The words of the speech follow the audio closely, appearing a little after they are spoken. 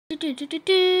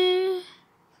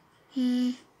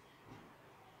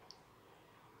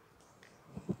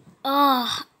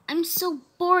I'm so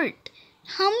bored.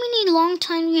 How many long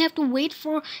time you have to wait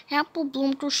for Apple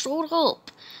Bloom to show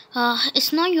up?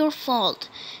 It's not your fault.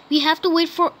 We have to wait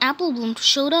for Apple Bloom to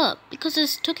show up because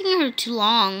it's taking her too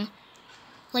long.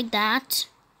 Like that.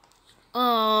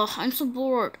 I'm so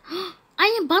bored.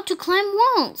 I am about to climb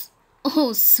walls.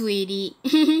 Oh, sweetie.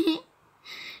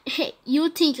 Hey, you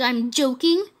think I'm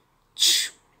joking?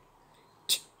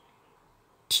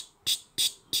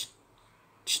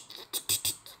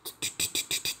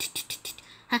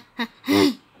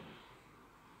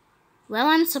 Well,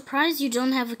 I'm surprised you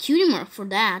don't have a cutie mark for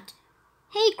that.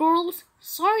 Hey girls,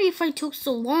 sorry if I took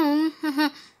so long.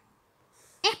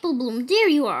 Apple Bloom, there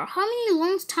you are. How many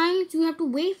long times do you have to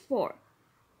wait for?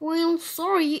 Well,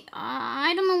 sorry,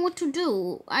 I don't know what to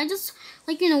do. I just,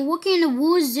 walking in the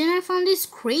woods, then I found these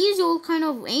crazy old kind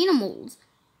of animals.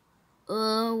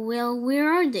 Well,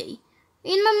 where are they?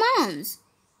 In my mom's.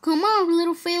 Come on,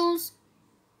 little fellows.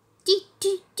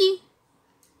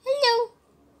 Hello.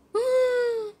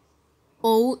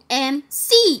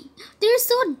 OMC! They're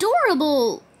so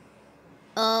adorable!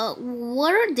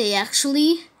 What are they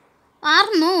actually? I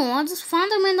don't know, I just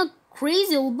found them in a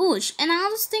crazy old bush, and I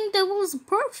just think that was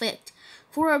perfect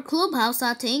for our clubhouse,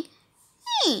 I think.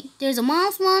 Hey, there's a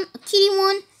mouse one, a kitty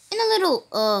one, and a little,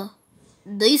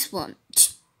 this one.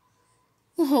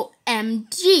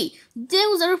 OMG!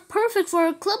 Those are perfect for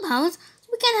our clubhouse.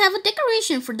 We can have a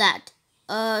decoration for that.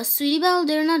 Sweetie Belle,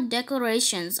 they're not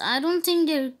decorations. I don't think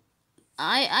they're...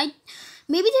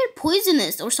 maybe they're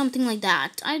poisonous or something like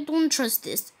that. I don't trust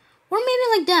this. Or maybe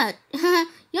like that.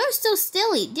 You're so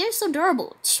silly. They're so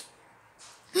adorable.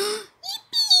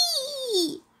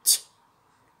 Yippee!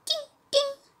 Ding,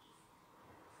 ding.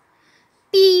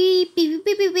 Beep, beep,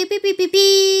 beep, beep, beep, beep, beep, beep,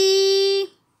 beep.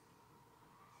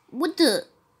 What the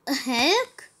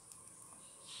heck?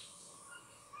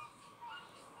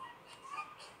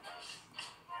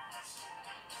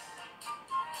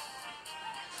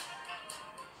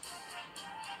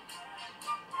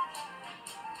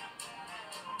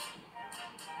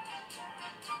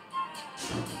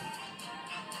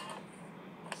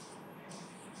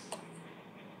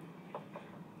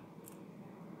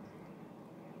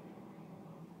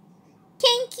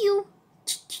 Thank you.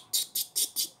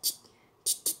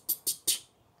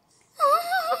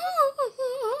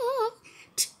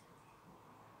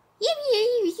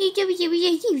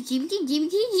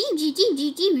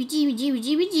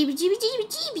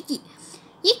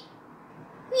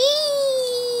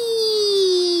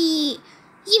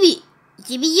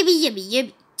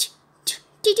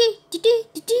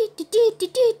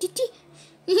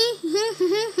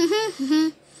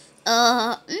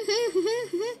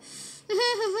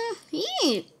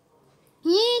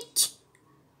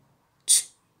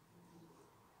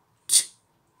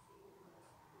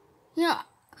 Yeah.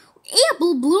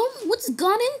 Apple Bloom, what's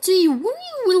got into you? When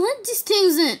you let these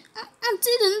things in? I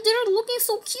didn't. They're looking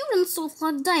so cute and stuff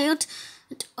like that.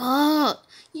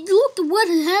 Look at what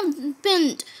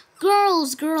happened.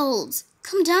 Girls,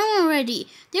 come down already.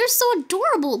 They're so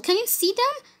adorable. Can you see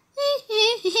them?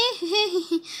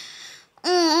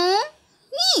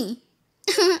 Me.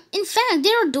 In fact,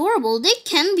 they're adorable. They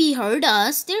can be hurt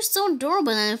us. They're so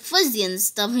adorable and fuzzy and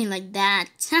stuffy like that.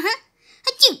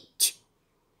 Achoo!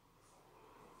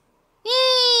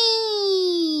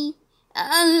 Yay!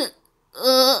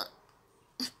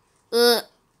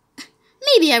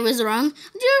 Maybe I was wrong.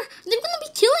 They're gonna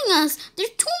be killing us.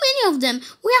 There's too many of them.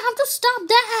 We have to stop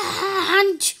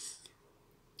that.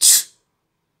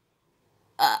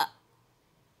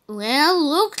 Well,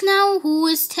 look now who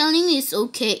is telling it's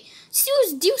okay.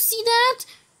 Seriously, do you see that?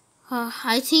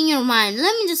 I think your mind.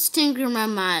 Let me just think in my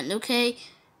mind, okay?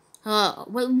 Well,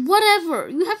 whatever.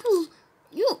 We have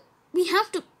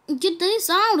to get this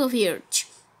out of here.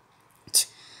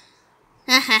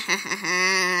 Aha!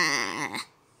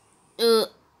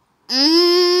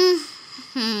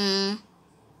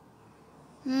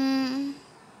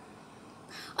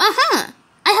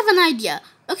 I have an idea.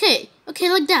 Okay,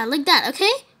 like that,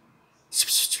 okay?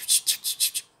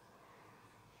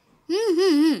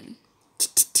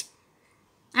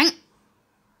 I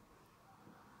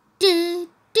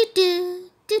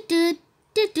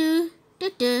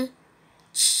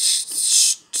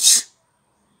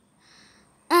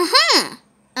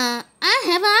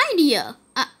have an idea.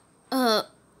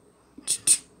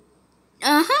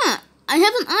 I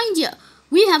have an idea.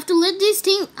 We have to let this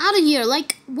thing out of here,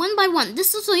 like, one by one.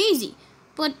 This is so easy.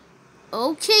 But,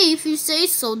 okay, if you say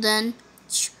so, then.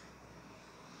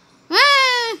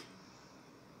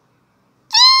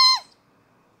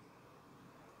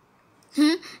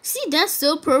 See, that's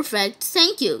so perfect.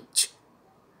 Thank you.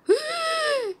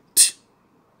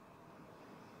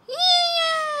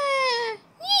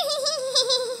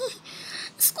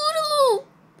 Scootaloo!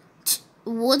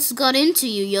 What's got into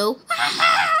you, yo?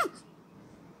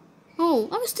 Oh,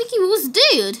 I was thinking it was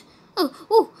dead.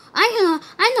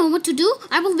 I know what to do.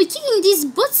 I will be kicking these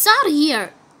butts out of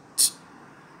here.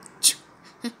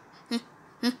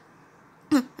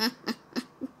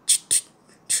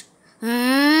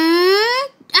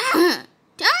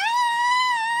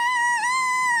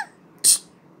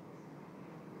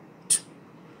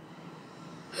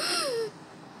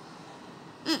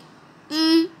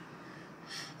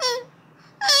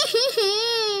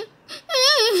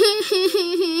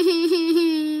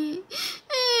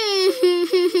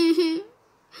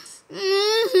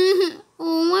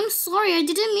 Oh, I'm sorry. I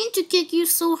didn't mean to kick you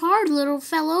so hard, little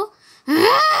fellow.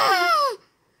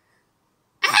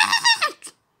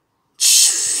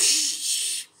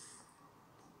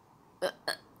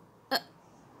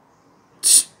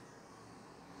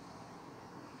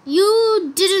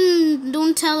 You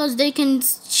don't tell us they can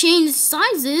change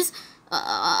sizes.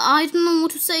 I don't know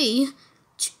what to say.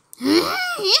 Oh.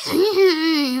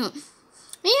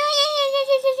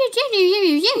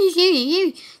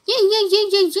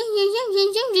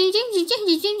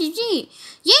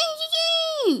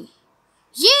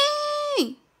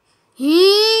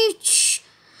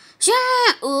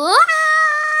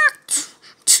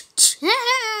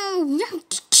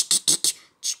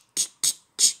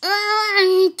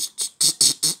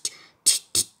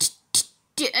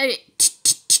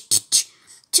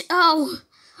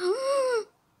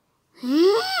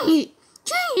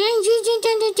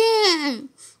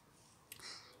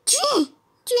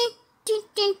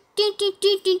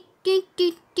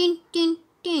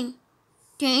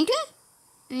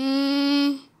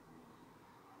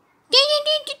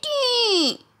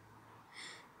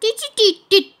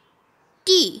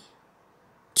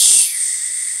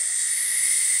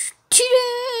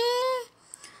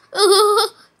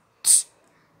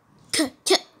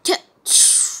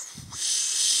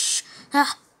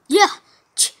 Yeah.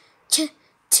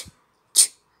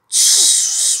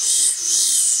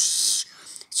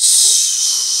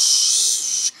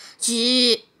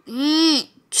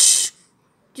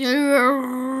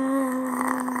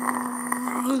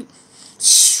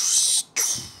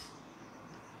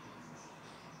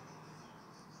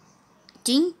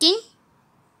 Ding ding.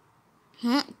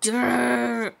 Oh,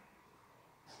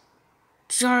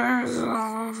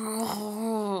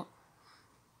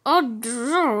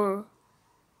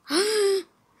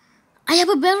 I have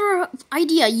a better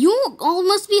idea. You all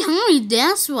must be hungry,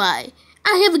 that's why.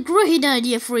 I have a great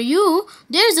idea for you.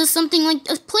 There's something like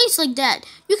a place like that.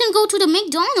 You can go to the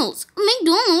McDonald's.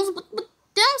 McDonald's? But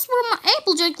that's where my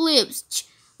Applejack lives.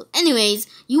 Anyways,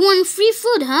 you want free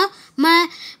food, huh?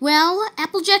 Well,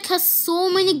 Applejack has so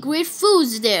many great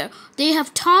foods there. They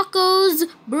have tacos,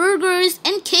 burgers,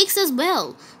 and cakes as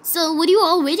well. So what are you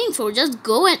all waiting for? Just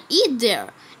go and eat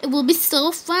there. It will be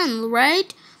so fun,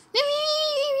 right? Yay!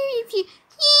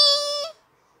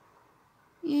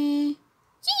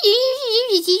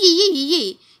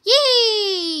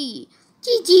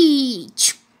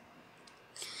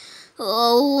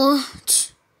 Oh.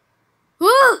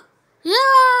 Oh.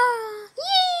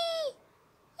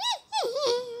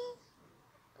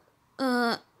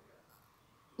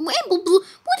 Wait,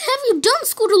 what have you done,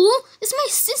 Scootaloo? It's my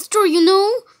sister, you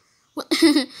know.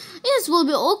 It will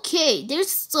be okay.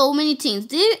 There's so many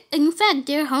things. In fact,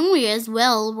 they're hungry as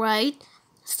well, right?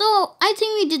 So, I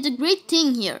think we did a great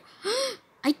thing here.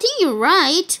 I think you're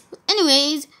right.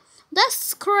 Anyways,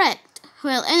 that's correct.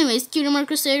 Well, anyways, Cutie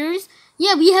Crusaders,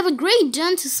 yeah, we have a great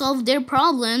done to solve their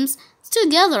problems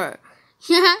together.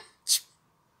 Yeah.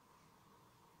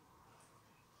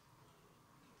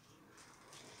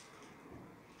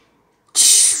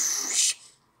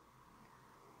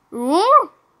 Oh.